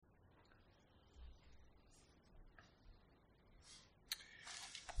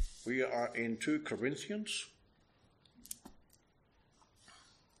We are in 2 Corinthians,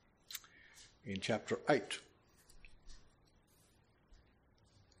 in chapter 8.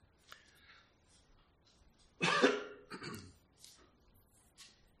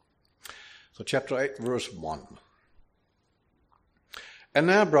 So chapter 8, verse 1. And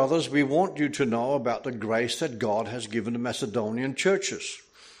now, brothers, we want you to know about the grace that God has given the Macedonian churches.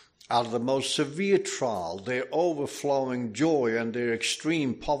 Out of the most severe trial, their overflowing joy and their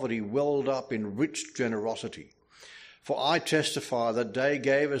extreme poverty welled up in rich generosity. For I testify that they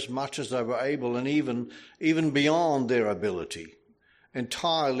gave as much as they were able, and even beyond their ability.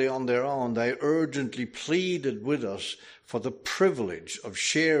 Entirely on their own, they urgently pleaded with us for the privilege of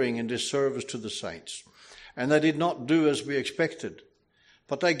sharing in this service to the saints. And they did not do as we expected,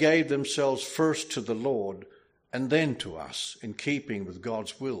 but they gave themselves first to the Lord and then to us, in keeping with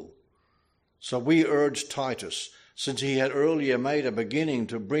God's will. So we urged Titus, since he had earlier made a beginning,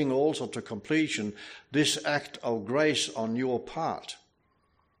 to bring also to completion this act of grace on your part.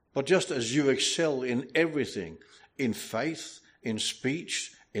 But just as you excel in everything, in faith, in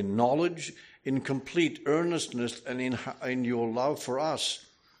speech, in knowledge, in complete earnestness, and in your love for us,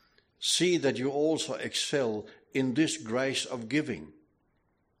 see that you also excel in this grace of giving.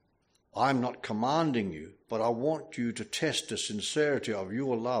 I'm not commanding you, but I want you to test the sincerity of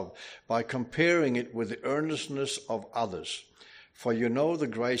your love by comparing it with the earnestness of others. For you know the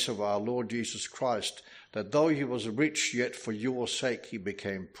grace of our Lord Jesus Christ, that though he was rich, yet for your sake he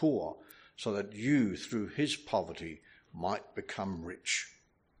became poor, so that you, through his poverty, might become rich.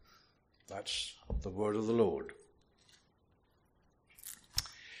 That's the word of the Lord.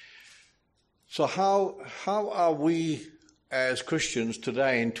 So how are we as Christians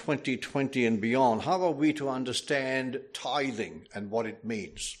today in 2020 and beyond, how are we to understand tithing and what it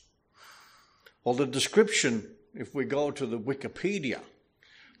means? Well, the description, if we go to the Wikipedia,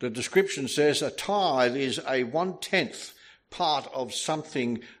 the description says a tithe is a 1/10 part of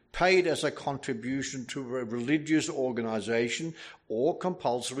something paid as a contribution to a religious organization or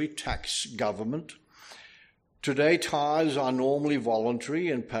compulsory tax government. Today, tithes are normally voluntary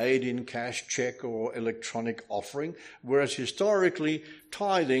and paid in cash, check, or electronic offering, whereas historically,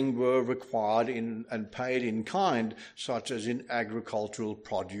 tithing were required and paid in kind, such as in agricultural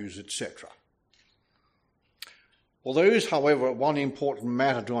produce, etc. Well, there is, however, one important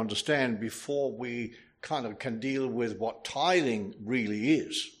matter to understand before we can deal with what tithing really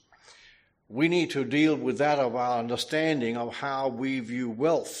is. We need to deal with that of our understanding of how we view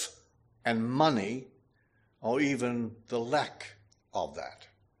wealth and money, or even the lack of that.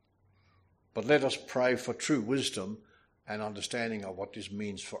 But let us pray for true wisdom and understanding of what this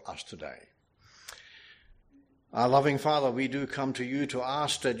means for us today. Our loving Father, we do come to you to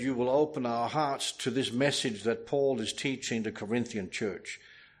ask that you will open our hearts to this message that Paul is teaching the Corinthian church,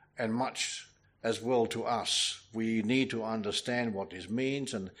 and much as well to us. We need to understand what this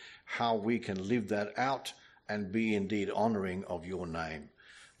means and how we can live that out and be indeed honoring of your name.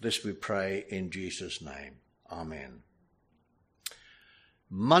 This we pray in Jesus' name. Amen.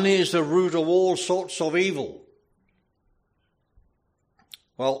 Money is the root of all sorts of evil.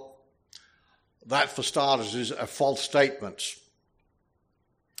 Well, that for starters is a false statement.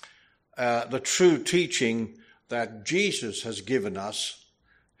 The true teaching that Jesus has given us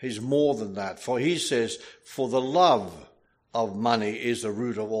is more than that. For he says, for the love of money is the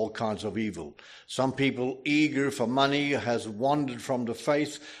root of all kinds of evil. Some people eager for money has wandered from the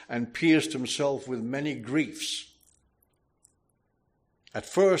faith and pierced himself with many griefs. At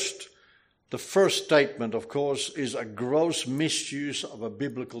first, the first statement, of course, is a gross misuse of a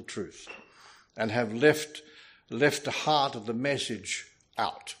biblical truth and have left the heart of the message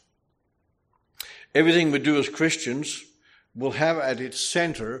out. Everything we do as Christians will have at its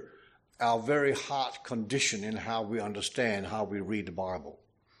center our very heart condition in how we understand, how we read the Bible.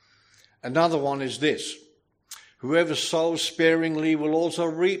 Another one is this: whoever sows sparingly will also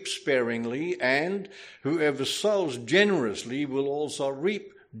reap sparingly, and whoever sows generously will also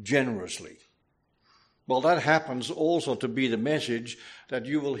reap generously. Well, that happens also to be the message that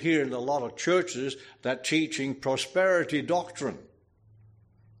you will hear in a lot of churches that teaching prosperity doctrine,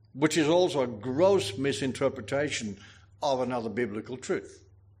 which is also a gross misinterpretation of another biblical truth.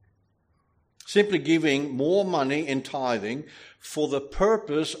 Simply giving more money in tithing for the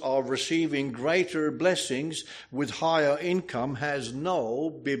purpose of receiving greater blessings with higher income has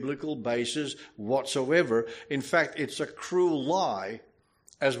no biblical basis whatsoever. In fact, it's a cruel lie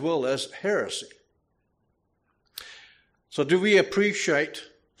as well as heresy. So do we appreciate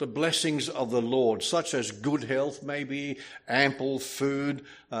the blessings of the Lord, such as good health, maybe ample food,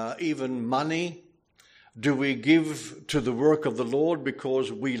 even money? Do we give to the work of the Lord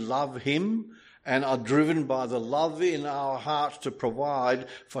because we love him and are driven by the love in our hearts to provide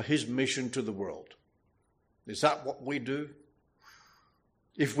for his mission to the world? Is that what we do?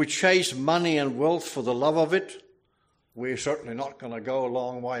 If we chase money and wealth for the love of it, we're certainly not going to go a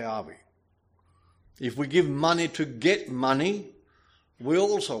long way, are we? If we give money to get money, we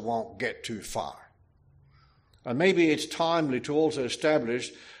also won't get too far. And maybe it's timely to also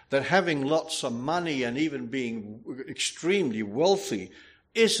establish that having lots of money and even being extremely wealthy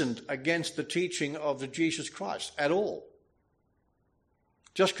isn't against the teaching of the Jesus Christ at all.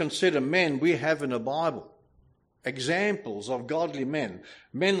 Just consider men we have in the Bible. Examples of godly men.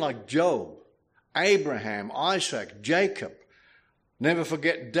 Men like Job, Abraham, Isaac, Jacob. Never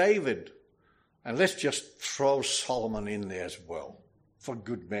forget David. And let's just throw Solomon in there as well, for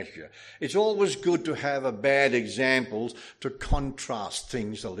good measure. It's always good to have a bad examples to contrast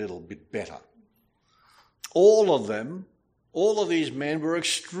things a little bit better. All of these men were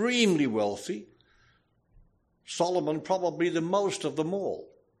extremely wealthy. Solomon probably the most of them all.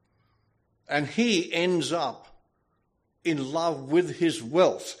 And he ends up in love with his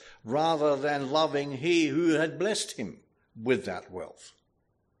wealth rather than loving he who had blessed him with that wealth.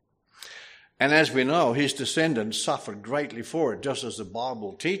 And as we know, his descendants suffered greatly for it, just as the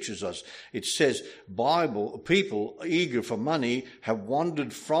Bible teaches us. It says, people eager for money have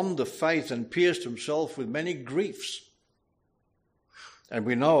wandered from the faith and pierced themselves with many griefs. And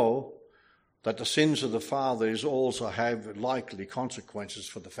we know that the sins of the fathers also have likely consequences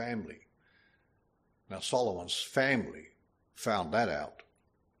for the family. Now, Solomon's family found that out.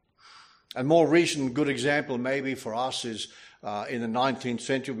 A more recent good example maybe for us is in the 19th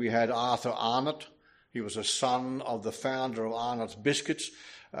century we had Arthur Arnott. He was a son of the founder of Arnott's Biscuits,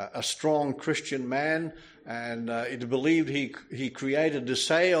 a strong Christian man, and it believed he created the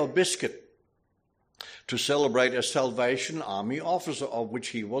Sale biscuit to celebrate a Salvation Army officer, of which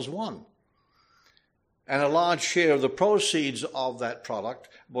he was one. And a large share of the proceeds of that product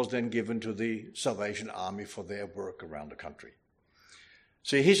was then given to the Salvation Army for their work around the country.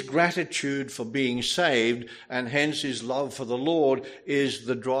 See, his gratitude for being saved and hence his love for the Lord is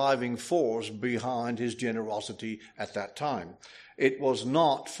the driving force behind his generosity at that time. It was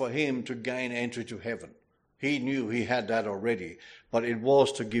not for him to gain entry to heaven. He knew he had that already, but it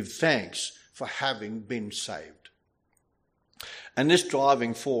was to give thanks for having been saved. And this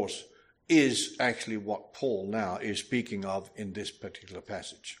driving force is actually what Paul now is speaking of in this particular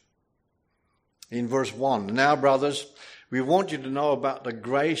passage. In verse 1, now, brothers, we want you to know about the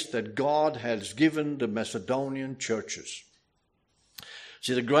grace that God has given the Macedonian churches.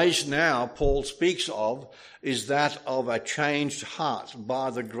 See, the grace now Paul speaks of is that of a changed heart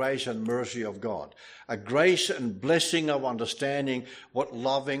by the grace and mercy of God. A grace and blessing of understanding what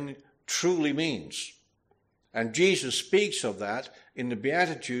loving truly means. And Jesus speaks of that in the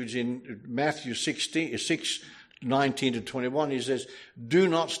Beatitudes in Matthew 6:19 to 21. He says, do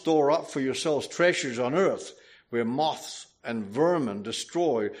not store up for yourselves treasures on earth where moths and vermin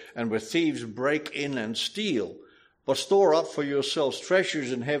destroy and where thieves break in and steal. But store up for yourselves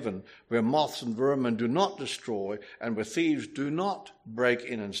treasures in heaven where moths and vermin do not destroy and where thieves do not break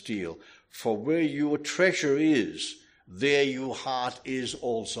in and steal. For where your treasure is, there your heart is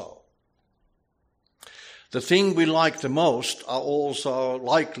also. The thing we like the most are also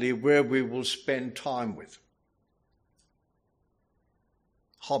likely where we will spend time with.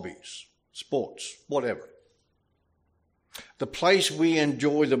 Hobbies, sports, whatever. The place we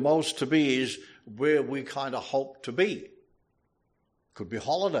enjoy the most to be is where we kind of hope to be. Could be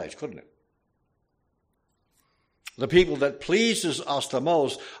holidays, couldn't it? The people that pleases us the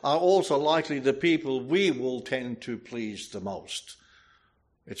most are also likely the people we will tend to please the most.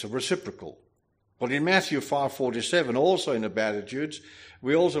 It's a reciprocal. But in Matthew 5:47, also in the Beatitudes,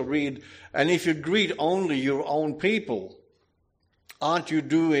 we also read, and if you greet only your own people,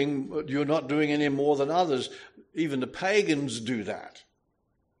 you're not doing any more than others. Even the pagans do that.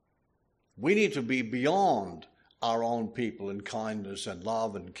 We need to be beyond our own people in kindness and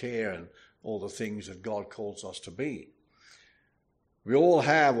love and care and all the things that God calls us to be. We all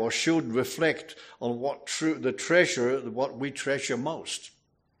have or should reflect on what we treasure most,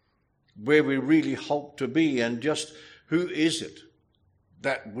 where we really hope to be, and just who is it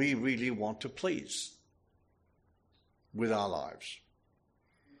that we really want to please with our lives.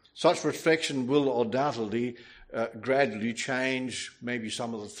 Such reflection will undoubtedly gradually change maybe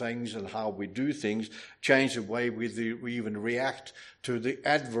some of the things and how we do things, change the way we even react to the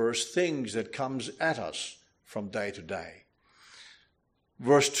adverse things that comes at us from day to day.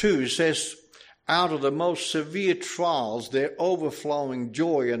 Verse 2 says, out of the most severe trials, their overflowing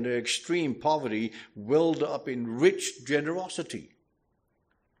joy and their extreme poverty welled up in rich generosity.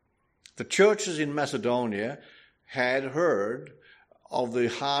 The churches in Macedonia had heard of the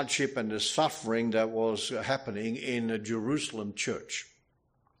hardship and the suffering that was happening in the Jerusalem church.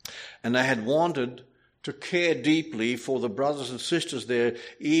 And they had wanted to care deeply for the brothers and sisters there,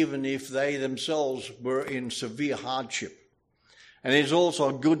 even if they themselves were in severe hardship. And it is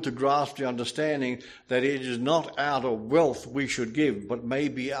also good to grasp the understanding that it is not out of wealth we should give, but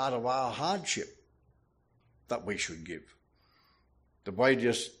maybe out of our hardship that we should give. The way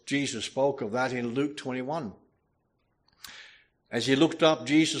Jesus spoke of that in Luke 21. As he looked up,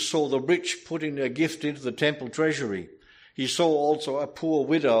 Jesus saw the rich putting their gift into the temple treasury. He saw also a poor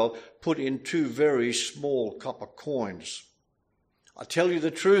widow put in 2 very small copper coins. I tell you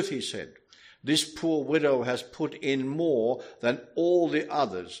the truth, he said. This poor widow has put in more than all the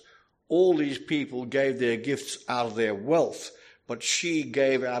others. All these people gave their gifts out of their wealth, but she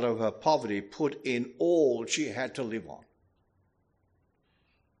gave out of her poverty, put in all she had to live on.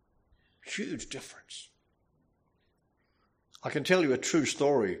 Huge difference. I can tell you a true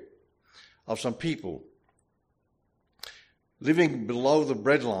story of some people living below the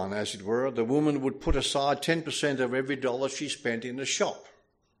breadline, as it were. The woman would put aside 10% of every dollar she spent in the shop.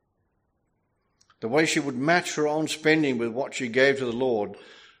 The way she would match her own spending with what she gave to the Lord,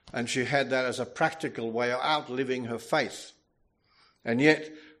 and she had that as a practical way of outliving her faith, and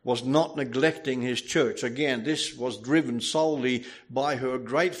yet was not neglecting his church. Again, this was driven solely by her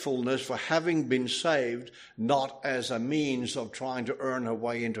gratefulness for having been saved, not as a means of trying to earn her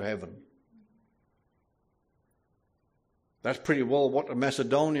way into heaven. That's pretty well what the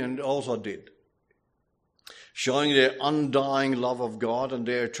Macedonians also did, showing their undying love of God and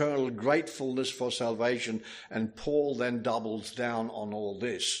their eternal gratefulness for salvation. And Paul then doubles down on all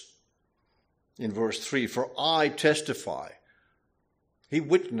this in verse 3. For I testify, he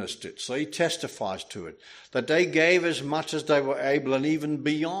witnessed it, so he testifies to it, that they gave as much as they were able and even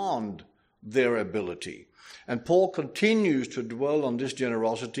beyond their ability. And Paul continues to dwell on this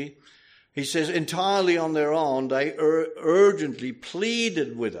generosity. He says, entirely on their own, they urgently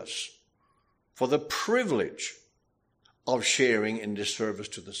pleaded with us for the privilege of sharing in this service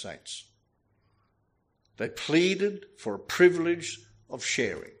to the saints. They pleaded for a privilege of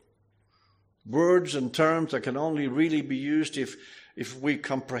sharing. Words and terms that can only really be used if we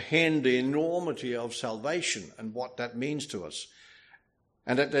comprehend the enormity of salvation and what that means to us.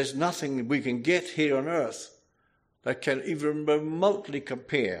 And that there's nothing we can get here on earth that can even remotely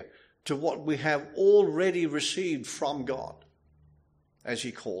compare to what we have already received from God as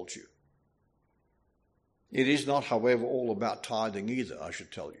he called you. It is not, however, all about tithing either, I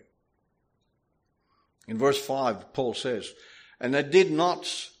should tell you. In verse 5, Paul says, and they did not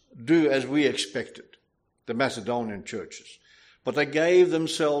do as we expected, the Macedonian churches, but they gave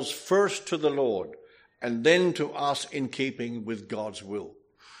themselves first to the Lord and then to us in keeping with God's will.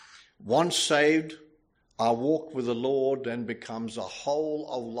 Once saved, our walk with the Lord then becomes a whole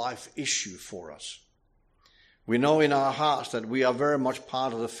of life issue for us. We know in our hearts that we are very much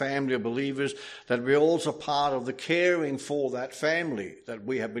part of the family of believers, that we're also part of the caring for that family that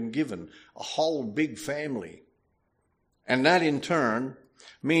we have been given, a whole big family. And that in turn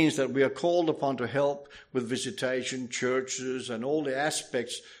means that we are called upon to help with visitation, churches, and all the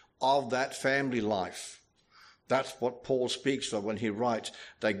aspects of that family life. That's what Paul speaks of when he writes,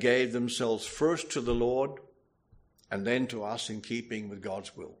 they gave themselves first to the Lord and then to us in keeping with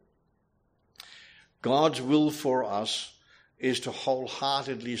God's will. God's will for us is to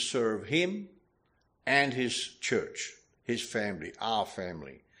wholeheartedly serve him and his church, his family, our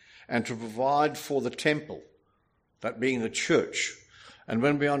family, and to provide for the temple, that being the church. And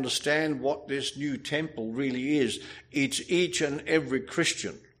when we understand what this new temple really is, it's each and every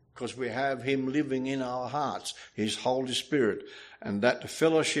Christian, because we have him living in our hearts, his Holy Spirit, and that the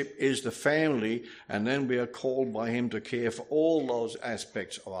fellowship is the family, and then we are called by him to care for all those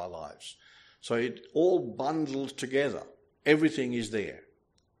aspects of our lives. So it all bundles together. Everything is there.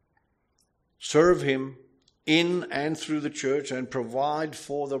 Serve him in and through the church and provide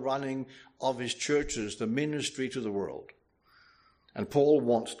for the running of his churches, the ministry to the world. And Paul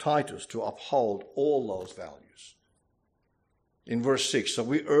wants Titus to uphold all those values. In verse 6, so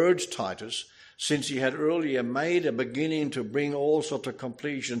we urge Titus, since he had earlier made a beginning, to bring also to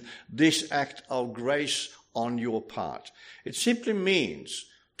completion this act of grace on your part. It simply means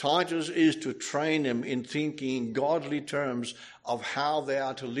Titus is to train them in thinking in godly terms of how they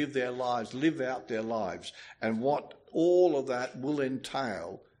are to live their lives, live out their lives, and what all of that will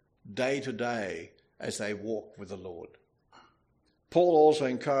entail day to day as they walk with the Lord. Paul also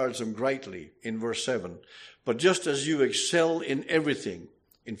encouraged them greatly in verse 7. But just as you excel in everything,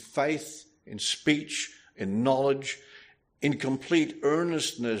 in faith, in speech, in knowledge, in complete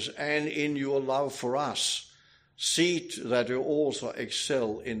earnestness, and in your love for us, see that you also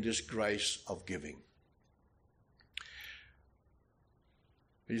excel in this grace of giving.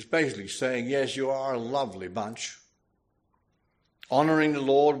 He's basically saying, yes, you are a lovely bunch, honoring the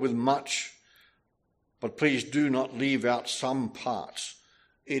Lord with much, but please do not leave out some parts.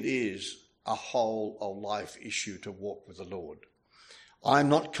 It is a whole of life issue to walk with the Lord. I'm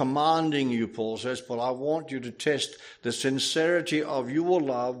not commanding you, Paul says, but I want you to test the sincerity of your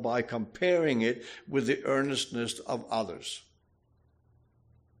love by comparing it with the earnestness of others.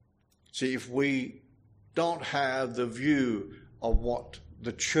 See, if we don't have the view of what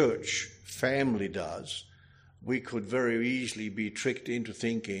the church family does, we could very easily be tricked into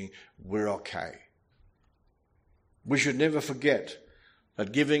thinking we're okay. We should never forget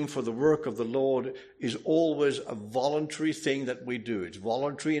that giving for the work of the Lord is always a voluntary thing that we do. It's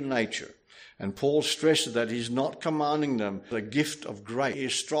voluntary in nature. And Paul stresses that he's not commanding them the gift of grace. He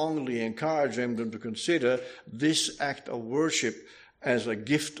is strongly encouraging them to consider this act of worship as a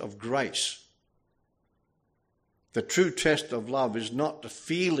gift of grace. The true test of love is not the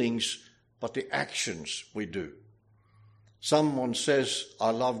feelings, but the actions we do. Someone says, I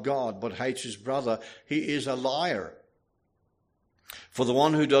love God, but hates his brother. He is a liar. For the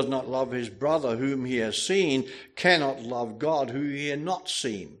one who does not love his brother whom he has seen cannot love God who he has not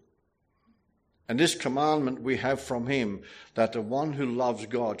seen. And this commandment we have from him, that the one who loves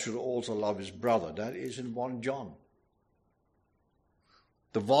God should also love his brother. That is in 1 John.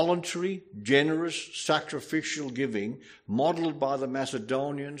 The voluntary, generous, sacrificial giving modeled by the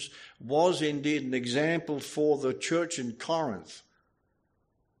Macedonians was indeed an example for the church in Corinth,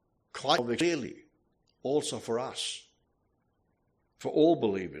 quite clearly, also for us, for all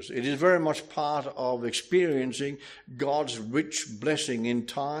believers. It is very much part of experiencing God's rich blessing in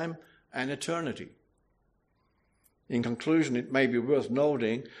time and eternity. In conclusion, it may be worth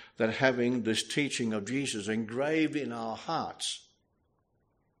noting that having this teaching of Jesus engraved in our hearts,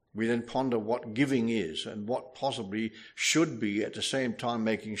 we then ponder what giving is and what possibly should be, at the same time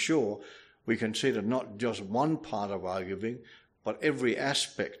making sure we consider not just one part of our giving, but every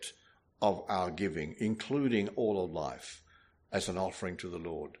aspect of our giving, including all of life, as an offering to the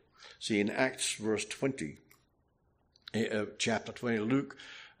Lord. See, in Acts verse 20, chapter 20, Luke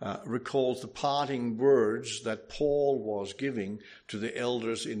recalls the parting words that Paul was giving to the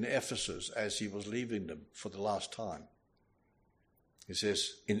elders in Ephesus as he was leaving them for the last time. He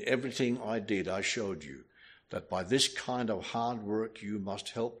says, in everything I did, I showed you that by this kind of hard work you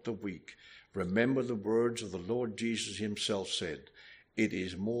must help the weak. Remember the words of the Lord Jesus himself said, it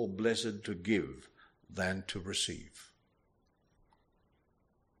is more blessed to give than to receive.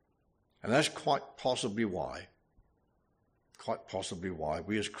 And that's quite possibly why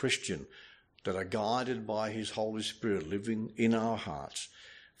we as Christians that are guided by his Holy Spirit living in our hearts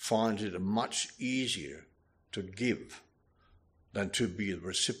find it much easier to give than to be the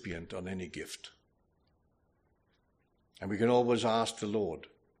recipient on any gift. And we can always ask the Lord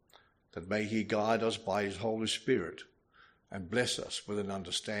that may he guide us by his Holy Spirit and bless us with an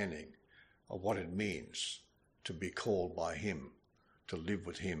understanding of what it means to be called by him, to live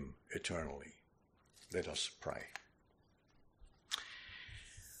with him eternally. Let us pray.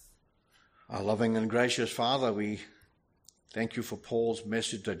 Our loving and gracious Father, we thank you for Paul's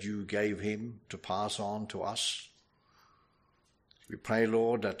message that you gave him to pass on to us. We pray,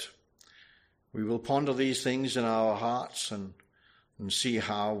 Lord, that we will ponder these things in our hearts and see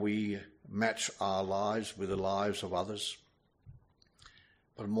how we match our lives with the lives of others.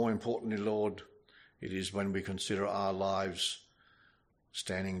 But more importantly, Lord, it is when we consider our lives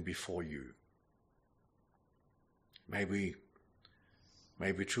standing before you. May we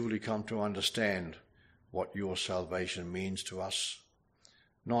truly come to understand what your salvation means to us,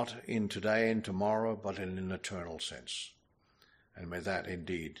 not in today and tomorrow, but in an eternal sense. And may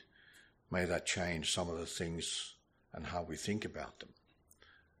that change some of the things and how we think about them.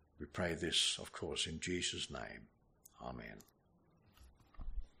 We pray this, of course, in Jesus' name. Amen.